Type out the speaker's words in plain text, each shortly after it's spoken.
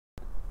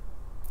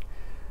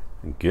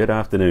Good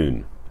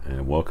afternoon,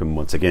 and welcome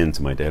once again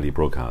to my daily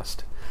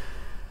broadcast.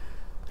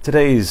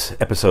 Today's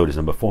episode is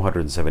number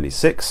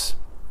 476,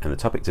 and the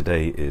topic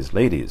today is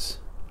ladies.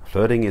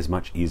 Flirting is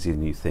much easier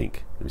than you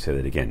think. Let me say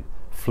that again.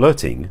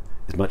 Flirting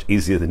is much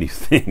easier than you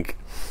think.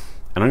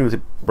 And I'm going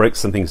to break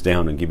some things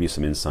down and give you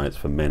some insights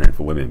for men and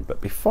for women.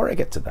 But before I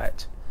get to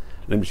that,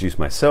 let me introduce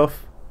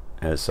myself,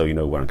 so you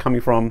know where I'm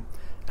coming from,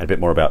 and a bit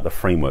more about the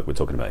framework we're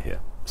talking about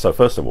here. So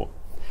first of all,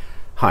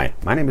 hi,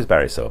 my name is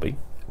Barry Selby.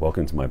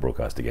 Welcome to my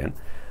broadcast again.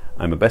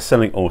 I'm a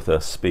best-selling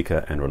author,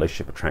 speaker, and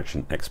relationship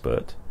attraction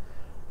expert,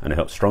 and I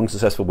help strong,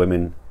 successful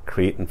women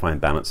create and find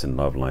balance in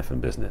love, life,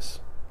 and business.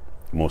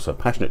 I'm also a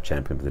passionate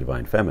champion for the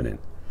divine feminine.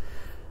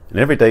 And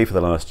every day for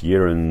the last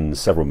year and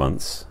several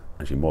months,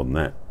 actually more than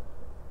that,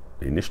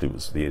 initially it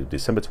was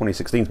December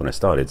 2016 when I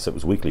started, so it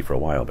was weekly for a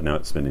while, but now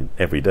it's been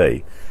every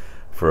day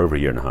for over a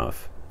year and a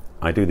half.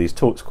 I do these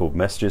talks called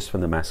Messages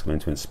from the Masculine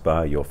to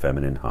Inspire Your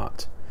Feminine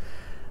Heart.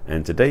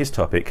 And today's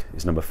topic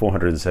is number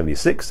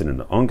 476 in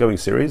an ongoing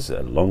series,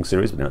 a long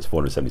series, but now it's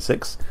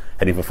 476,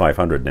 heading for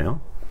 500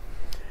 now.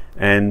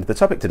 And the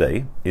topic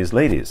today is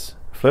ladies.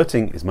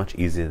 Flirting is much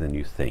easier than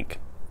you think.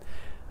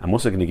 I'm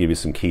also going to give you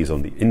some keys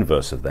on the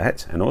inverse of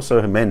that, and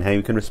also men, how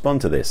you can respond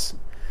to this.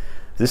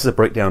 This is a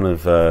breakdown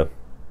of,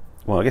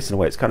 well, I guess in a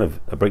way it's kind of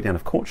a breakdown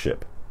of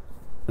courtship.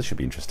 This should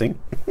be interesting.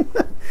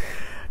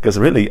 Because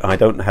really, I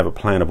don't have a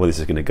plan of where this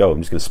is going to go.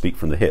 I'm just going to speak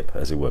from the hip,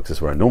 as it works. This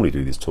is where I normally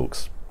do these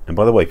talks. And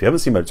by the way, if you haven't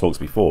seen my talks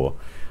before,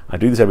 I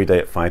do this every day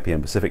at 5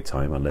 p.m. Pacific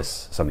time,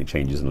 unless something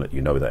changes and let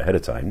you know that ahead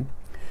of time.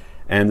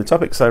 And the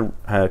topics I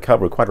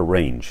cover are quite a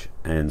range.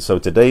 And so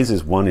today's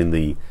is one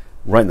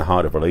right in the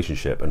heart of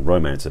relationship and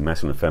romance and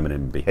masculine and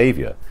feminine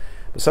behavior.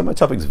 But some of my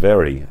topics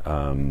vary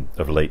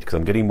of late because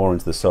I'm getting more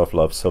into the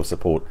self-love,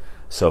 self-support,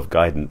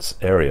 self-guidance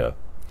area.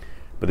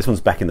 But this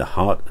one's back in the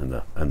heart and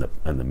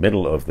the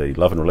middle of the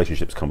love and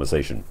relationships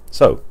conversation.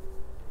 So,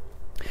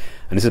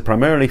 and this is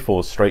primarily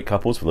for straight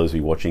couples, for those of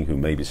you watching who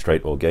may be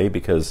straight or gay,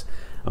 because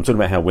I'm talking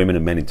about how women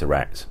and men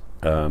interact.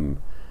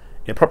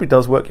 It probably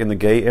does work in the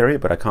gay area,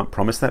 but I can't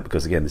promise that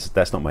because, again,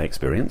 that's not my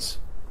experience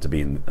to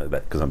be in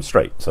that, because I'm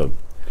straight. So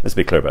let's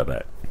be clear about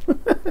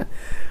that.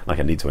 Like,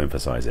 I need to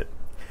emphasize it.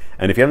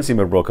 And if you haven't seen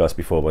my broadcast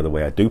before, by the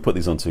way, I do put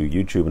these onto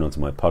YouTube and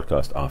onto my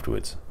podcast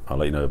afterwards. I'll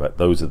let you know about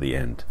those at the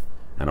end.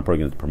 And I'm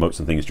probably going to promote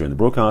some things during the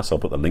broadcast, so I'll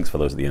put the links for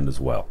those at the end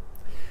as well.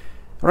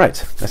 All right,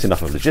 that's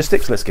enough of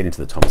logistics. Let's get into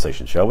the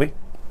conversation, shall we?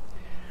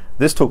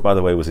 This talk, by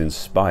the way, was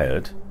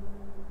inspired,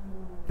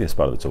 this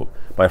part of the talk,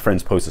 by a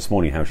friend's post this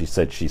morning, how she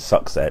said she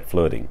sucks at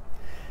flirting.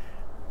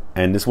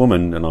 And this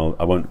woman, and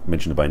I won't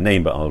mention her by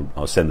name, but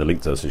I'll send the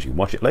link to her so she can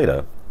watch it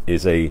later,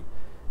 is a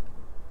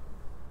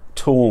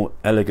tall,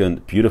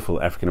 elegant,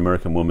 beautiful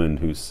African-American woman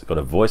who's got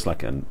a voice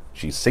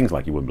she sings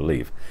like you wouldn't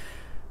believe.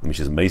 I mean,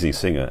 she's an amazing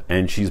singer,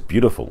 and she's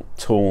beautiful,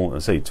 tall,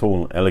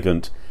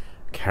 elegant,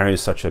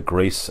 carries such a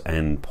grace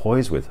and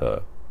poise with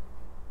her.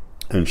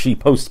 And she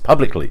posts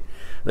publicly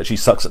that she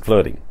sucks at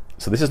flirting.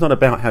 So this is not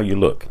about how you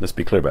look. Let's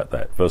be clear about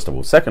that, first of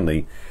all.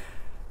 Secondly,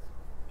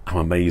 I'm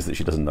amazed that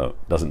she doesn't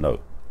know.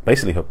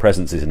 Basically, her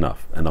presence is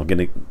enough. And now I'm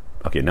getting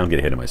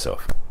ahead of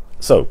myself.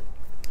 So,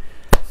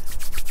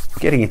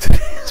 getting into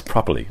this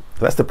properly.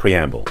 That's the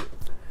preamble.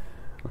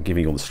 I'm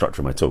giving you all the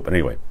structure of my talk. But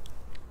anyway,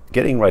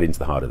 getting right into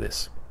the heart of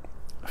this.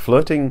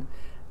 Flirting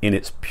in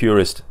its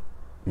purest,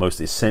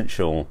 most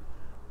essential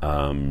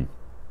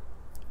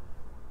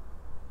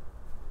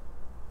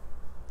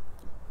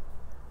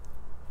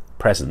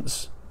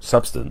presence,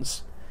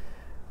 substance,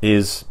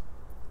 is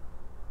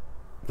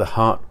the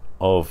heart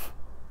of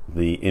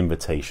the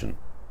invitation.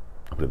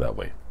 I'll put it that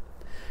way.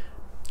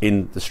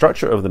 In the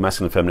structure of the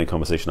masculine and feminine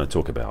conversation I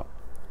talk about,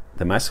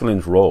 the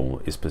masculine's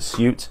role is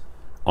pursuit,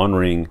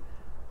 honoring,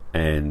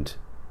 and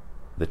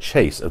the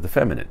chase of the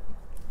feminine.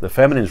 The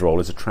feminine's role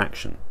is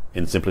attraction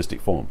in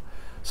simplistic form.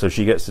 So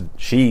she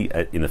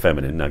in the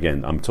feminine. Now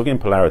again, I'm talking in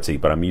polarity,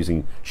 but I'm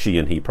using she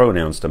and he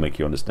pronouns to make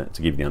you understand,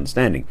 to give you the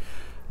understanding.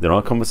 There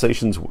are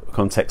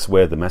contexts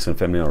where the masculine and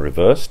feminine are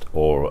reversed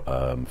or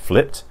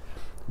flipped,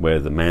 where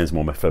the man's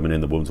more feminine,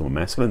 the woman's more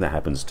masculine. That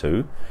happens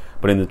too.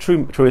 But in the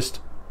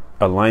truest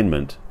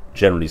alignment,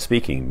 generally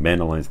speaking, men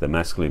align to their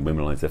masculine,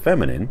 women align to their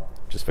feminine,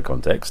 just for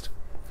context.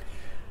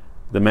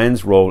 The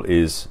man's role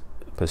is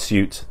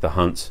pursuit, the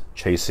hunt,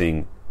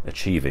 chasing,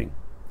 achieving.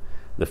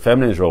 The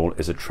feminine's role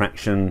is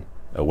attraction,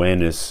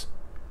 awareness,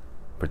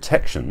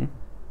 protection,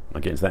 I'll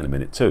get into that in a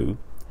minute too,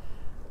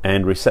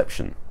 and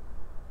reception.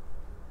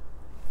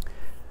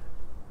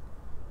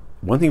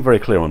 One thing very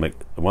clear, one thing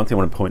I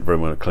want to point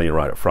very clear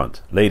right up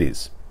front.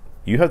 Ladies,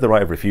 you have the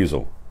right of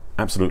refusal,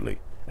 absolutely.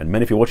 And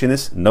men, if you're watching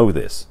this, know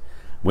this.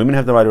 Women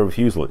have the right of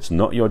refusal. It's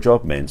not your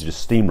job, men, to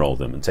just steamroll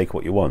them and take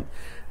what you want.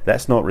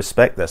 That's not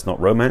respect, that's not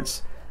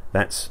romance.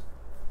 That's,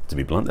 to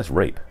be blunt, that's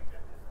rape,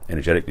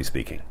 energetically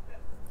speaking.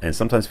 And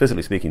sometimes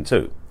physically speaking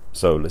too.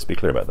 So let's be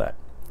clear about that.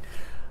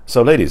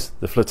 So ladies,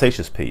 the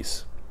flirtatious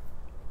piece.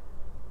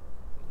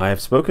 I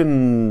have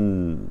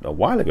spoken a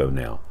while ago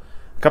now,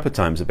 a couple of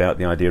times, about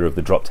the idea of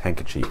the dropped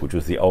handkerchief, which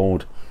was the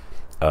old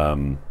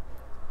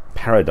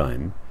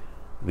paradigm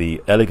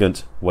the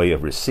elegant way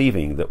of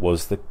receiving that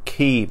was the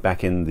key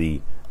back in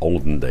the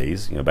olden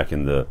days, back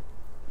in the,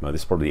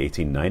 this is probably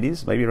the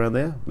 1890s, maybe around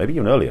there, maybe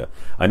even earlier.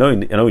 I know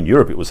in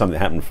Europe it was something that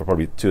happened for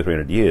probably 200 or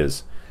 300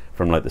 years,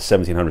 from like the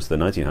 1700s to the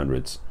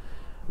 1900s,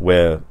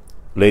 where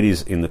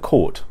ladies in the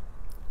court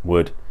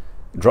would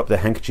drop their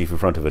handkerchief in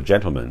front of a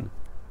gentleman,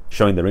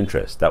 showing their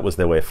interest. That was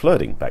their way of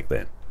flirting back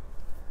then.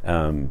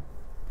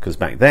 Because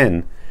back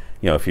then,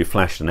 if you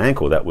flashed an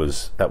ankle, that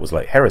was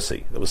like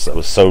heresy. That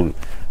was so,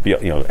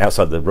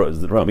 outside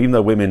the realm. Even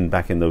though women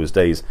back in those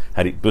days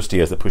had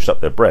bustiers that pushed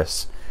up their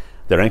breasts,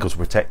 their ankles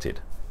were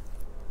protected.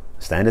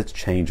 Standards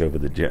change over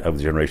the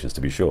generations,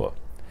 to be sure.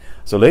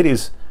 So,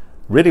 ladies,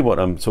 really, what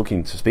I'm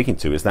speaking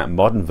to is that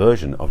modern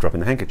version of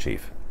dropping the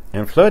handkerchief.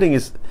 And flirting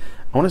is,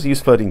 I want to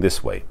use flirting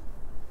this way.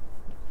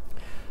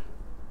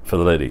 For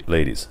the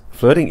ladies,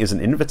 flirting is an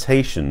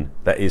invitation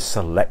that is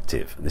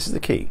selective. This is the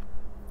key.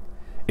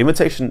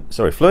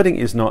 Flirting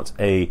is not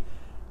a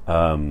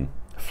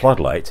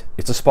floodlight,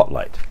 it's a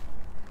spotlight.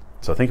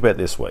 So think about it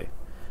this way.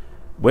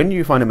 When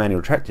you find a man you're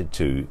attracted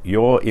to,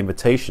 your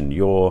invitation,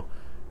 your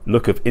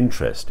look of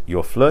interest,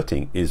 your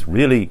flirting is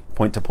really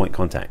point-to-point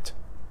contact.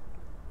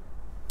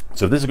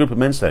 So if there's a group of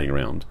men standing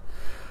around,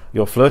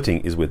 your flirting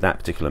is with that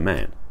particular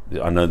man.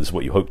 I know this is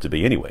what you hope to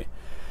be anyway.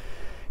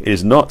 It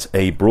is not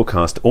a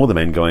broadcast to all the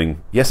men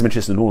going, yes, I'm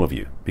interested in all of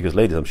you. Because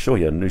ladies, I'm sure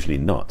you're usually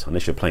not,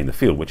 unless you're playing the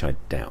field, which I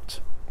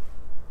doubt.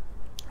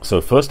 So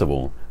first of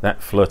all, that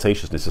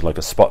flirtatiousness is like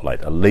a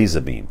spotlight, a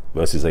laser beam,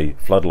 versus a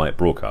floodlight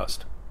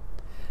broadcast.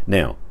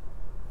 Now,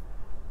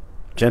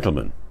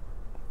 gentlemen,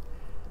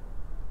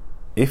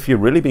 if you're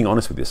really being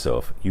honest with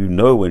yourself, you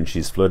know when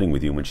she's flirting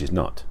with you and when she's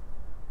not.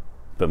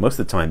 But most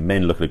of the time,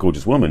 men look at a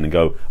gorgeous woman and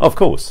go, oh, of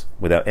course,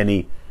 without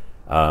any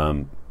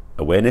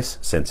awareness,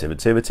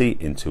 sensitivity,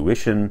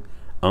 intuition,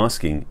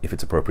 asking if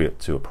it's appropriate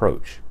to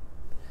approach.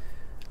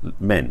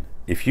 Men,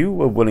 if you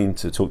were willing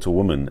to talk to a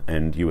woman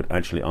and you would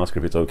actually ask her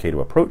if it's okay to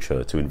approach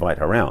her, to invite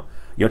her out,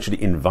 you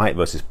actually invite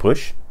versus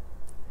push,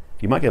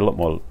 you might get a lot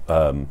more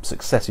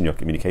success in your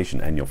communication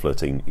and your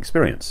flirting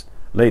experience.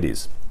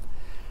 Ladies,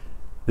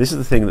 this is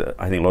the thing that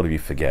I think a lot of you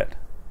forget,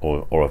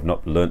 or have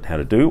not learned how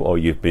to do, or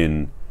you've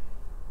been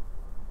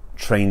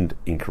trained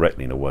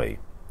incorrectly in a way,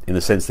 in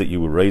the sense that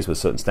you were raised with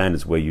certain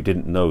standards where you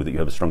didn't know that you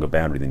have a stronger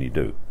boundary than you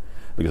do.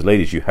 Because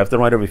ladies, you have the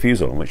right of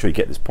refusal. I'll make sure you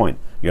get this point.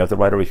 You have the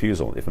right of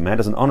refusal. If a man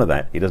doesn't honor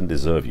that, he doesn't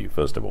deserve you,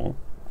 first of all.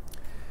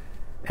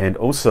 And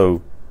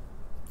also,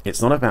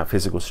 it's not about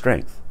physical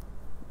strength.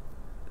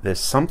 There's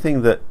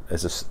something that,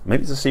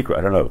 maybe it's a secret,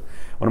 I don't know.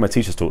 One of my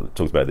teachers talked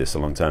about this a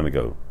long time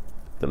ago.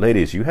 That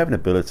ladies, you have an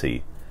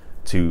ability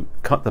to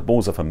cut the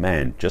balls off a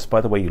man just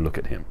by the way you look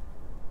at him.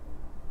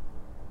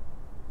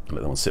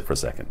 Let that one sit for a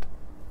second.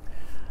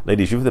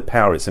 Ladies, you have the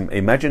power.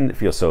 Imagine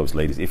for yourselves,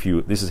 ladies,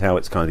 this is how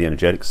it's kind of the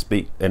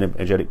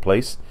energetic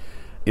place,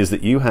 is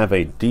that you have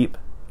a deep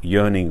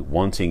yearning,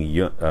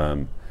 wanting,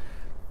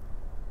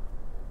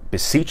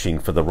 beseeching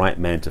for the right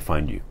man to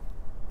find you.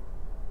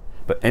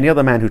 But any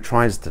other man who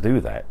tries to do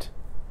that,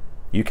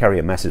 you carry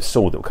a massive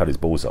sword that will cut his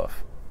balls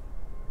off.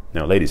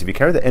 Now, ladies, if you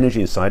carry the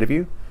energy inside of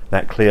you,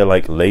 that clear,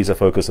 like laser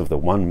focus of the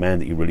one man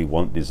that you really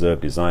want,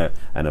 deserve, desire,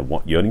 and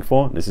are yearning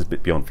for, this is a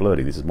bit beyond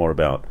flirting. This is more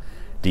about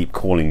deep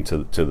calling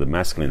to the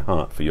masculine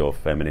heart for your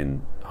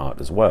feminine heart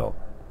as well.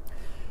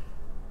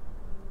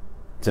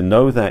 To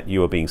know that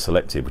you are being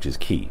selective, which is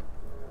key,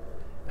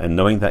 and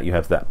knowing that you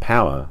have that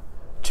power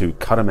to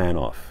cut a man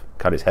off,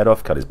 cut his head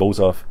off, cut his balls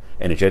off,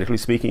 energetically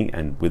speaking,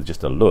 and with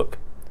just a look.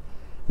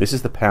 This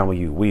is the power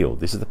you wield.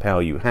 This is the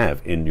power you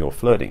have in your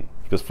flirting.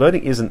 Because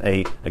flirting isn't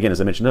again, as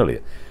I mentioned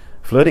earlier,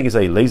 flirting is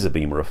a laser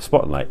beam or a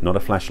spotlight, not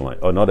a flashlight,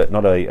 or not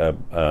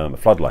a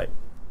floodlight.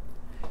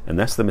 And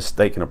that's the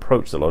mistaken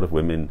approach that a lot of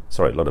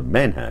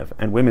men have,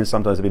 and women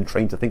sometimes have been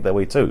trained to think that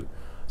way too.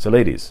 So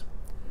ladies,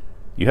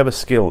 you have a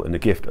skill and a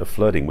gift of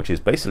flirting, which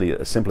is basically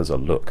as simple as a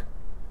look.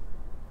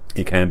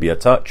 It can be a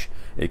touch,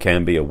 it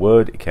can be a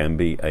word, it can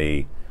be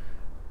a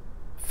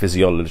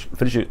physiological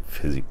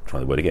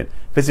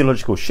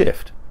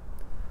shift.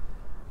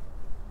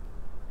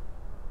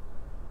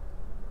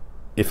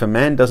 If a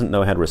man doesn't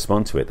know how to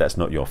respond to it, that's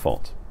not your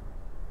fault.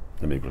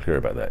 Let me be clear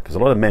about that, because a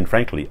lot of men,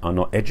 frankly, are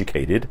not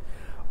educated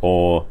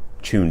or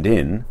tuned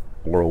in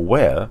or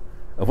aware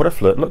of what a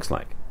flirt looks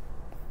like.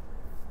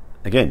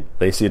 Again,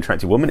 they see an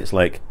attractive woman, it's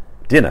like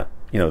dinner.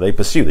 They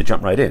pursue, they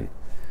jump right in.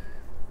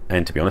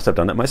 And to be honest, I've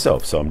done that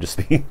myself. So I'm just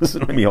being,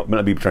 let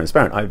me be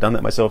transparent. I've done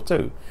that myself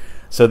too.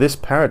 So this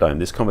paradigm,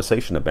 this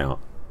conversation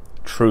about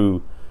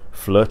true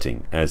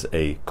flirting as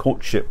a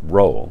courtship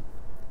role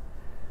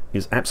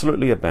is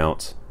absolutely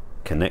about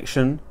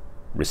connection,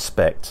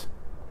 respect,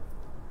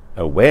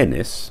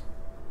 awareness,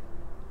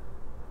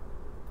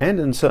 and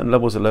in certain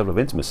levels, a level of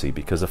intimacy,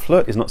 because a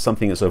flirt is not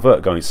something that's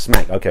overt, going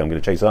smack, okay, I'm going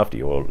to chase after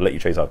you, or let you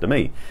chase after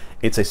me.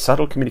 It's a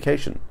subtle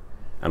communication.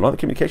 And a lot of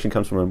communication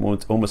comes from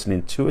almost an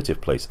intuitive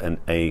place, and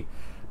an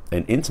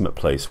intimate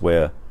place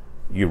where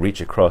you reach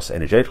across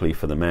energetically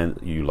for the man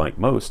that you like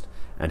most,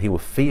 and he will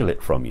feel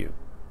it from you.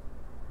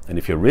 And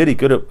if you're really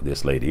good at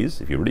this, ladies,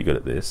 if you're really good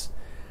at this,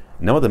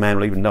 no other man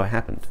will even know it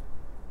happened.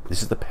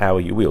 This is the power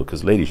you wield,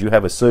 because ladies, you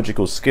have a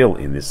surgical skill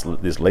in this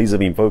laser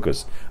beam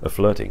focus of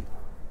flirting.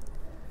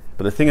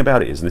 But the thing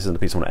about it is, and this is the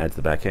piece I want to add to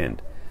the back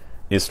end,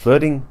 is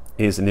flirting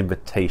is an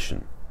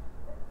invitation.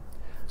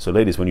 So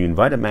ladies, when you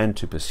invite a man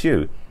to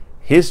pursue,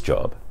 his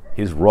job,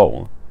 his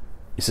role,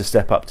 is to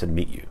step up to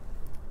meet you.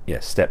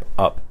 Yes, step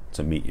up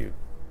to meet you.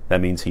 That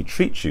means he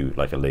treats you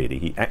like a lady,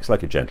 he acts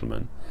like a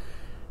gentleman,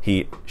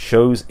 he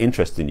shows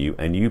interest in you,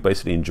 and you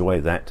basically enjoy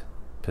that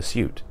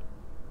pursuit.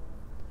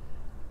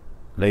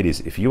 Ladies,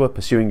 if you are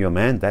pursuing your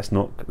man, that's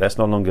no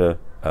longer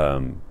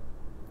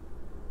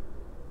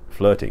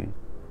flirting.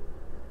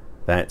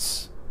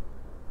 That's,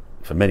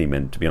 for many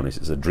men, to be honest,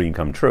 it's a dream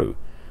come true.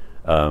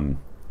 Oh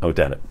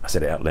damn it, I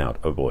said it out loud,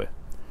 oh boy.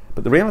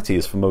 But the reality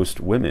is, for most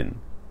women,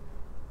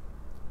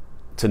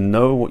 to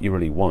know what you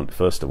really want,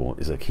 first of all,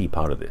 is a key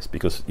part of this,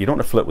 because you don't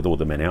want to flirt with all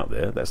the men out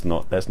there. That's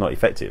not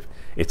effective.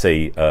 It's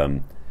a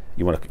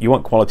you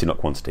want quality, not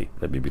quantity.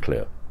 Let me be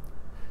clear,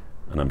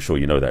 and I'm sure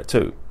you know that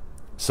too.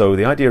 So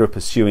the idea of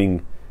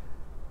pursuing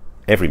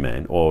every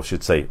man, or I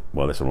should say,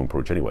 well, that's the wrong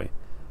approach anyway,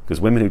 because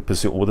women who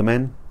pursue all the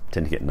men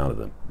tend to get none of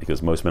them,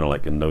 because most men are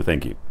like, no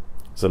thank you.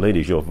 So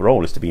ladies, your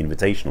role is to be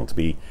invitational, to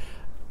be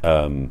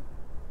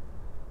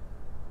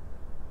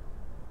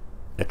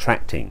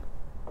attracting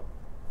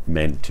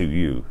men to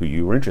you who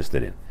you were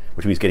interested in,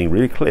 which means getting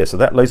really clear. So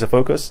that laser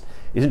focus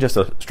isn't just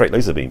a straight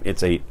laser beam,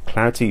 it's a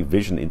clarity,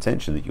 vision,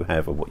 intention that you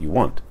have of what you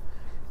want.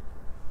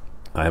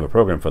 I have a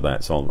program for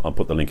that, so I'll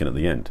put the link in at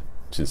the end,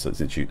 since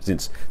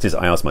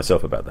I asked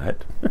myself about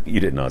that. You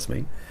didn't ask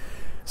me.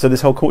 So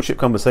this whole courtship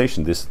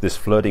conversation, this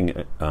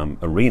flirting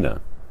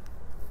arena,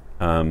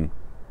 okay,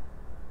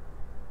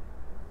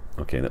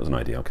 that was an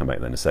idea, I'll come back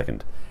to that in a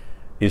second,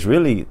 is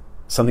really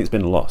something that's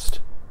been lost.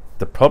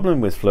 The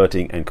problem with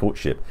flirting and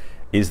courtship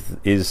is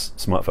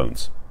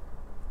smartphones,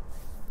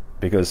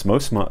 because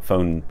most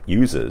smartphone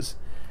users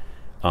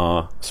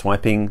are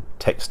swiping,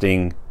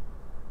 texting,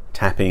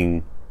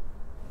 tapping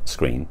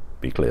screen,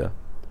 be clear,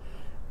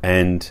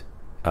 and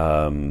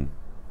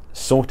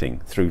sorting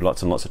through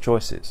lots and lots of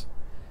choices.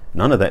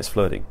 None of that's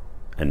flirting,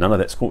 and none of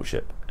that's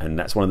courtship, and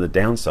that's one of the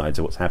downsides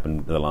of what's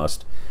happened in the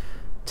last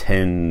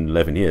 10,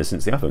 11 years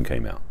since the iPhone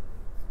came out.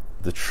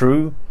 The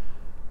true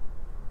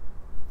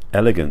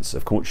elegance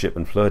of courtship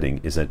and flirting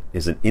is an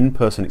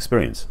in-person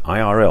experience,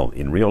 IRL,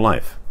 in real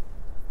life.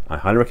 I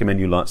highly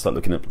recommend you start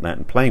looking at that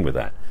and playing with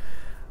that.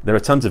 There are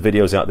tons of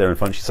videos out there, and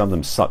frankly, some of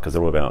them suck because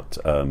they're all about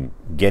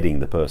getting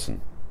the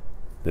person.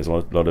 There's a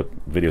lot of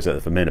videos out there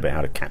for men about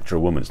how to capture a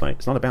woman. It's like,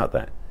 it's not about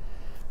that.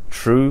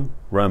 True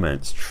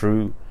romance,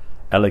 true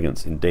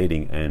elegance in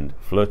dating and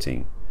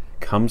flirting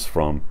comes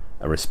from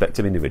a respect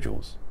of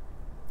individuals,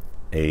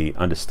 a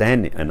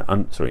understanding and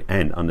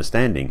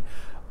understanding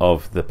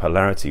of the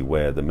polarity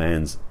where the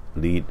man's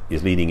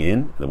is leading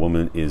in, the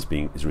woman is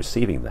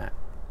receiving that.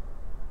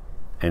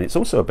 And it's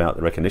also about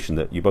the recognition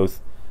that you both,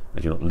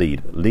 as you not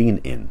lead, but lean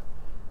in,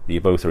 that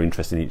you both are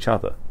interested in each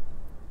other.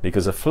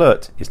 Because a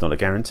flirt is not a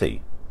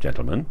guarantee,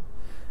 gentlemen.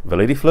 If a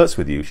lady flirts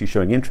with you, she's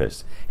showing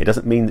interest. It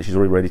doesn't mean that she's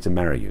already ready to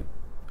marry you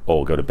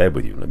or go to bed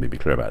with you. Let me be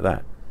clear about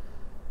that.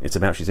 It's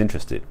about she's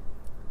interested.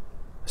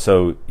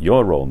 So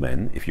your role,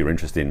 men, if you're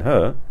interested in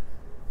her,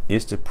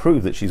 is to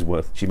prove that she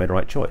made the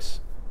right choice.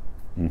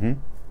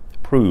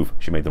 Prove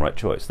she made the right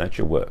choice. That's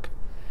your work.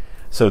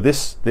 So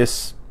this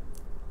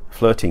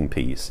flirting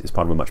piece is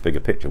part of a much bigger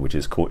picture, which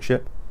is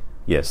courtship.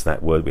 Yes,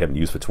 that word we haven't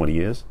used for 20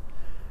 years.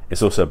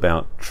 It's also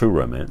about true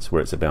romance,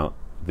 where it's about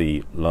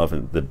the love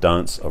and the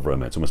dance of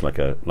romance, almost like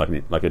an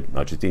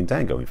Argentine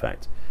tango. In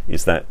fact,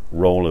 it's that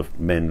role of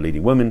men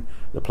leading women,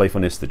 the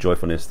playfulness, the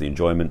joyfulness, the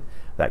enjoyment,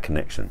 that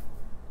connection.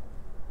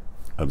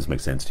 I hope this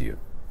makes sense to you.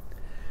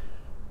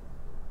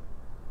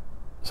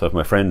 So if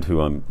my friend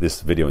who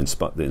this video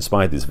that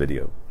inspired this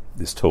video,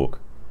 this talk,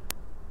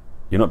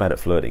 you're not bad at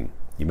flirting,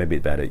 you may be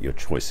bad at your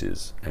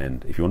choices.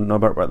 And if you want to know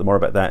more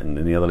about that, and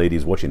any other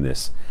ladies watching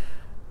this,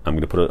 I'm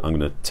going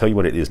to tell you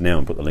what it is now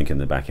and put the link in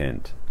the back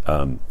end.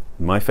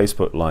 My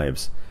Facebook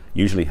lives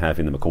usually have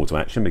in them a call to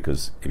action,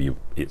 because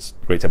it's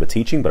great to have a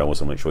teaching, but I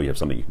also make sure you have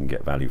something you can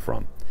get value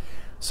from.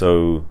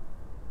 So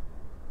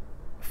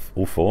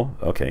all four,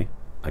 okay,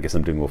 I guess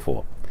I'm doing all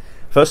four.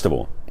 First of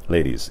all,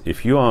 ladies,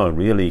 if you are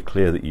really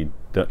clear that you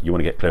want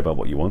to get clear about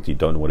what you want, you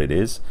don't know what it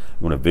is,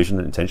 you want a vision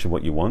and intention of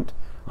what you want,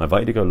 I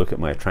invite you to go look at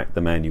my Attract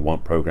the Man You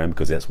Want program,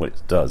 because that's what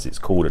it does. It's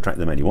called Attract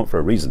the Man You Want for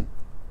a reason.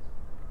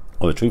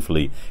 Although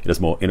truthfully, it does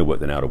more inner work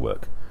than outer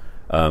work.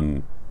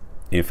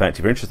 In fact,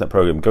 if you're interested in that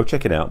program, go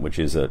check it out, which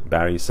is at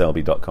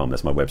barryselby.com.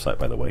 That's my website,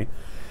 by the way.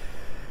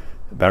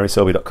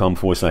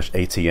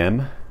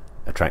 barryselby.com/ATM,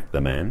 Attract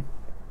the Man.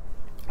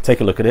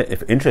 Take a look at it.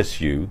 If it interests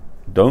you,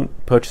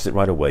 don't purchase it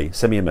right away.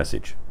 Send me a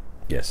message.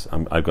 Yes,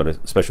 I've got a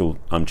special,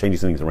 I'm changing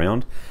some things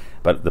around,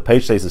 but the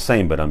page stays the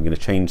same, but I'm going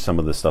to change some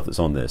of the stuff that's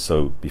on there.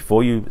 So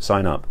before you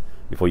sign up,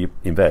 before you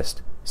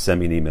invest, send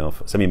me an email,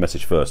 send me a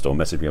message first, or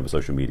message me over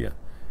social media,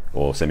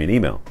 or send me an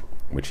email,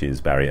 which is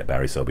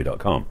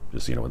barry@barryselby.com,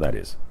 just so you know what that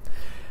is.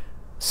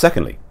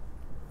 Secondly,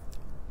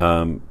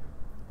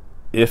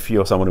 if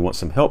you're someone who wants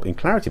some help in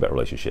clarity about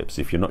relationships,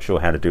 if you're not sure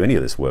how to do any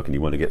of this work and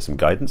you want to get some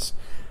guidance,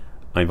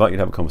 I invite you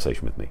to have a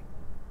conversation with me.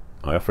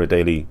 I offer a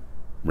daily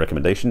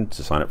recommendation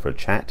to sign up for a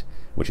chat,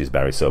 which is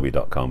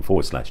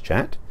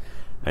barryselby.com/chat.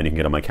 And you can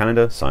get on my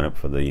calendar, sign up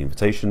for the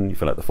invitation, you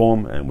fill out the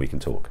form, and we can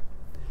talk.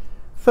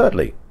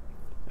 Thirdly,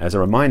 as a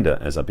reminder,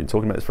 as I've been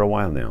talking about this for a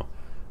while now,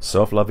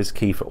 self-love is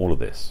key for all of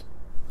this.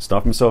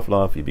 Start from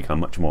self-love, you become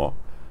much more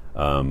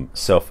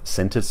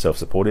self-centered,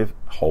 self-supportive,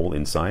 whole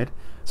inside.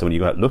 So when you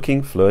go out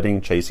looking,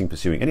 flirting, chasing,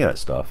 pursuing, any of that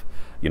stuff,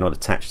 you're not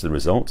attached to the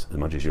result as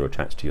much as you're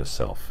attached to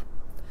yourself.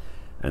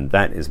 And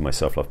that is my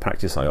self-love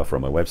practice I offer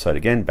on my website,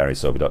 again,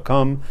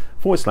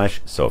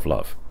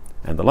 barryselby.com/self-love.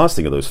 And the last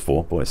thing of those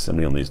four, boy, so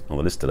many on the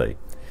list today,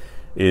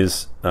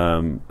 is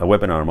a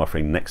webinar I'm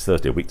offering next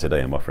Thursday, a week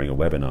today. I'm offering a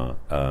webinar.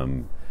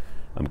 I'm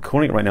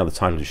calling it right now, the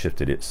title has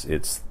shifted.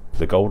 It's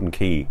the golden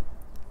key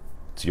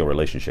to your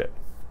relationship.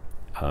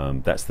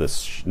 That's the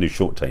new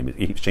short term.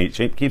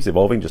 It keeps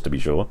evolving, just to be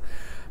sure.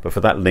 But for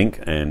that link,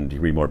 and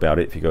you read more about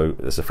it, if you go,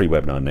 there's a free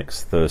webinar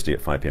next Thursday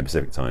at 5 p.m.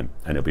 Pacific time,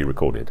 and it'll be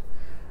recorded.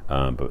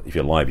 But if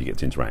you're live, you get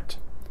to interact.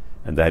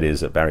 And that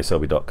is at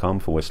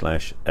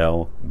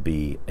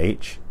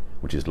barryselby.com/LBH,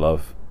 which is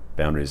Love,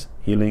 Boundaries,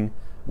 Healing,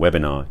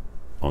 Webinar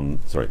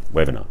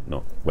webinar,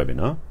 not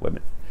webinar,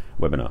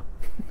 webinar.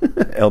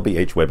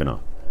 LBH webinar.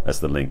 That's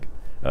the link.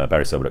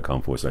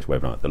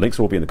 barryselby.com/webinar. The links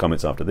will be in the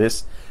comments after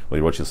this, whether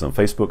you're watching this on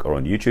Facebook or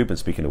on YouTube. And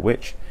speaking of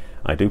which,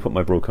 I do put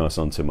my broadcasts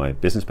onto my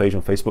business page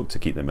on Facebook to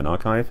keep them in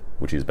archive,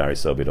 which is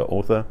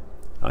barryselby.author.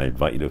 I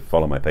invite you to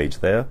follow my page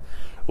there.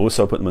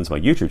 Also put them onto my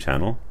YouTube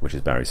channel, which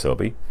is Barry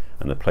Selby,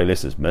 and the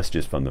playlist is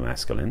Messages from the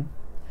Masculine.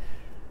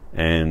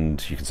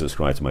 And you can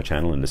subscribe to my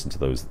channel and listen to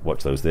those,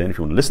 watch those there. And if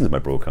you want to listen to my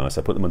broadcasts,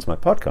 I put them onto my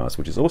podcast,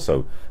 which is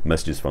also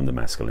Messages from the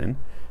Masculine,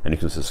 and you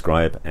can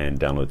subscribe and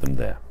download them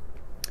there.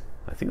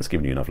 I think that's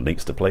given you enough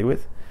links to play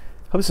with.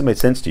 I hope this has made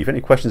sense to you. If you have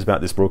any questions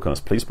about this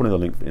broadcast, please put in the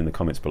link in the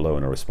comments below,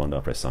 and I'll respond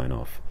after I sign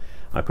off.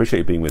 I appreciate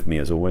you being with me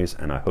as always,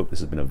 and I hope this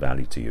has been of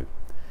value to you.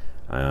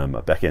 I'm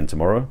back again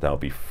tomorrow. That'll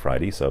be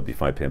Friday, so it'll be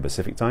 5 p.m.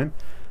 Pacific time.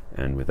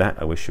 And with that,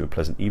 I wish you a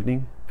pleasant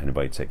evening, and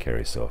invite you to take care of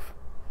yourself.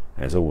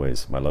 As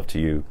always, my love to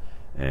you,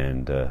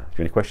 and if you have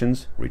any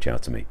questions, reach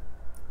out to me.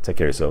 Take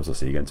care of yourselves. I'll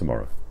see you again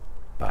tomorrow.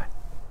 Bye.